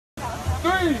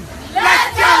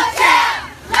Let's go,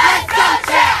 champ! Let's go,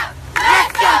 champ!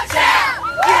 Let's go, champ!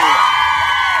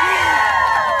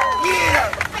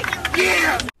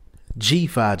 Yeah!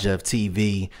 G5 Jeff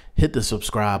TV, hit the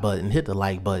subscribe button, hit the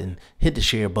like button, hit the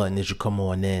share button as you come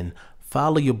on in.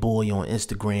 Follow your boy on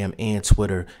Instagram and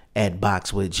Twitter at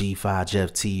BoxingFirst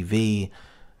Jeff TV.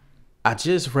 I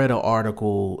just read an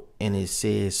article and it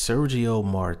says Sergio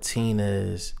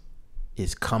Martinez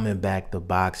is coming back to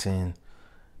boxing.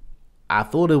 I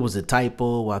thought it was a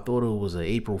typo. I thought it was an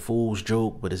April Fool's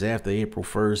joke, but it's after April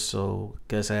 1st, so I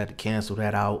guess I had to cancel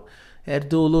that out. I had to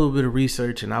do a little bit of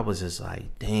research, and I was just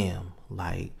like, damn,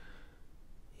 like,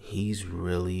 he's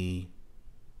really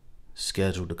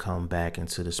scheduled to come back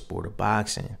into the sport of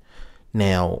boxing.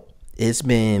 Now, it's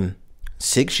been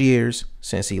 6 years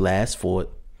since he last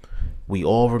fought. We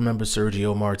all remember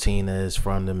Sergio Martinez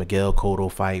from the Miguel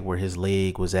Cotto fight where his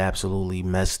leg was absolutely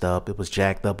messed up. It was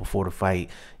jacked up before the fight.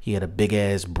 He had a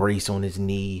big-ass brace on his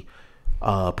knee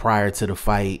prior to the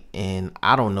fight, and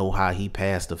I don't know how he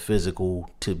passed the physical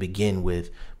to begin with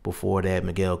before that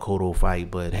Miguel Cotto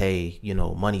fight, but hey, you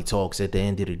know, money talks at the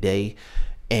end of the day.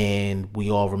 And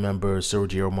we all remember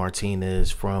Sergio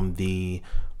Martinez from the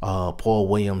Paul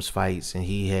Williams fights, and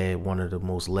he had one of the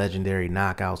most legendary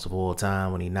knockouts of all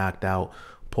time when he knocked out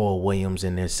Paul Williams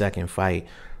in their second fight.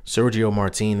 Sergio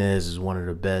Martinez is one of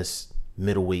the best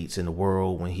middleweights in the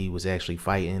world when he was actually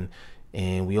fighting.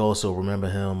 And we also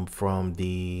remember him from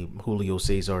the Julio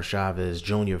Cesar Chavez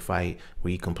Jr. fight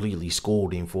where he completely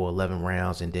schooled him for 11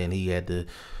 rounds, and then he had to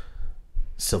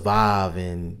survive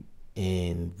and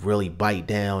really bite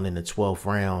down in the 12th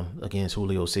round against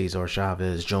Julio Cesar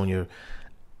Chavez Jr.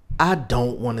 I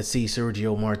don't want to see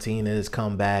Sergio Martinez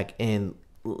come back, and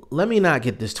let me not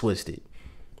get this twisted.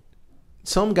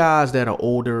 Some guys that are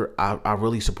older, I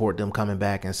really support them coming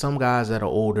back, and some guys that are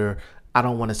older, I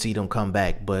don't want to see them come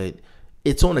back, but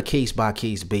it's on a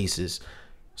case-by-case basis.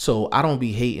 So I don't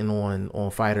be hating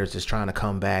on fighters that's trying to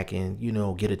come back and, you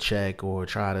know, get a check or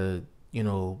try to, you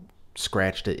know,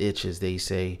 scratch the itch, as they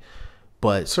say.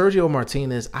 But Sergio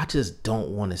Martinez, I just don't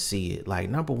want to see it. Like,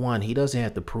 number one, he doesn't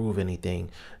have to prove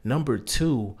anything. Number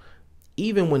two,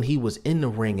 even when he was in the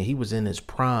ring and he was in his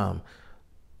prime,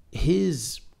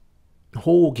 his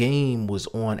whole game was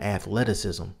on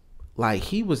athleticism. Like,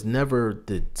 he was never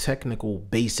the technical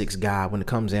basics guy when it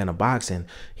comes down to boxing.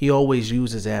 He always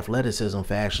uses athleticism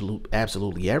for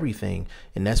absolutely everything,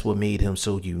 and that's what made him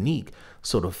so unique.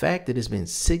 So the fact that it's been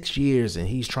 6 years and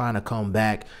he's trying to come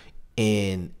back,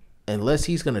 and unless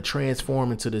he's going to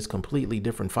transform into this completely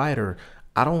different fighter,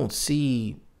 I don't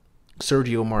see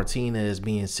Sergio Martinez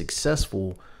being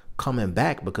successful coming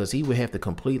back, because he would have to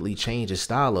completely change his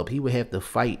style up. He would have to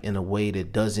fight in a way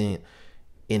that doesn't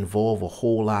involve a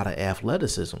whole lot of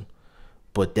athleticism.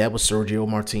 But that was Sergio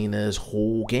Martinez's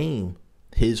whole game,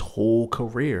 his whole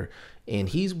career. And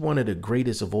he's one of the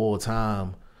greatest of all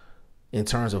time in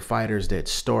terms of fighters that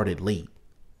started late.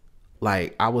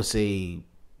 Like, I would say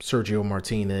Sergio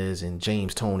Martinez and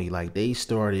James Toney, like, they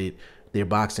started their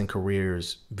boxing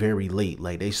careers very late.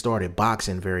 Like, they started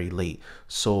boxing very late.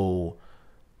 So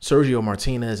Sergio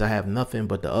Martinez, I have nothing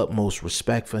but the utmost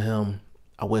respect for him.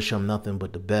 I wish him nothing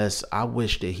but the best. I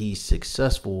wish that he's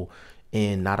successful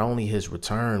in not only his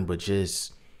return, but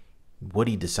just what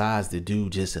he decides to do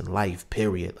just in life,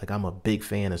 period. Like, I'm a big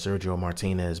fan of Sergio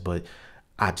Martinez, but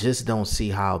I just don't see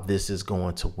how this is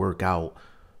going to work out,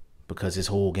 because his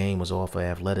whole game was off of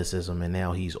athleticism, and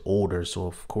now he's older, so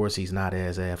of course he's not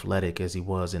as athletic as he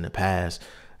was in the past.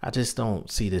 I just don't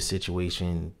see this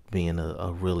situation being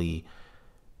a really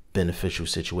beneficial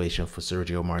situation for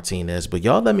Sergio Martinez. But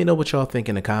y'all let me know what y'all think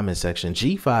in the comment section.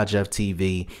 G5 Jeff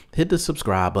TV, hit the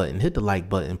subscribe button, hit the like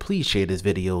button. Please share this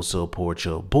video, support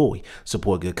your boy,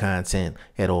 support good content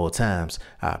at all times.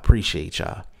 I appreciate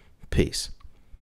y'all. Peace.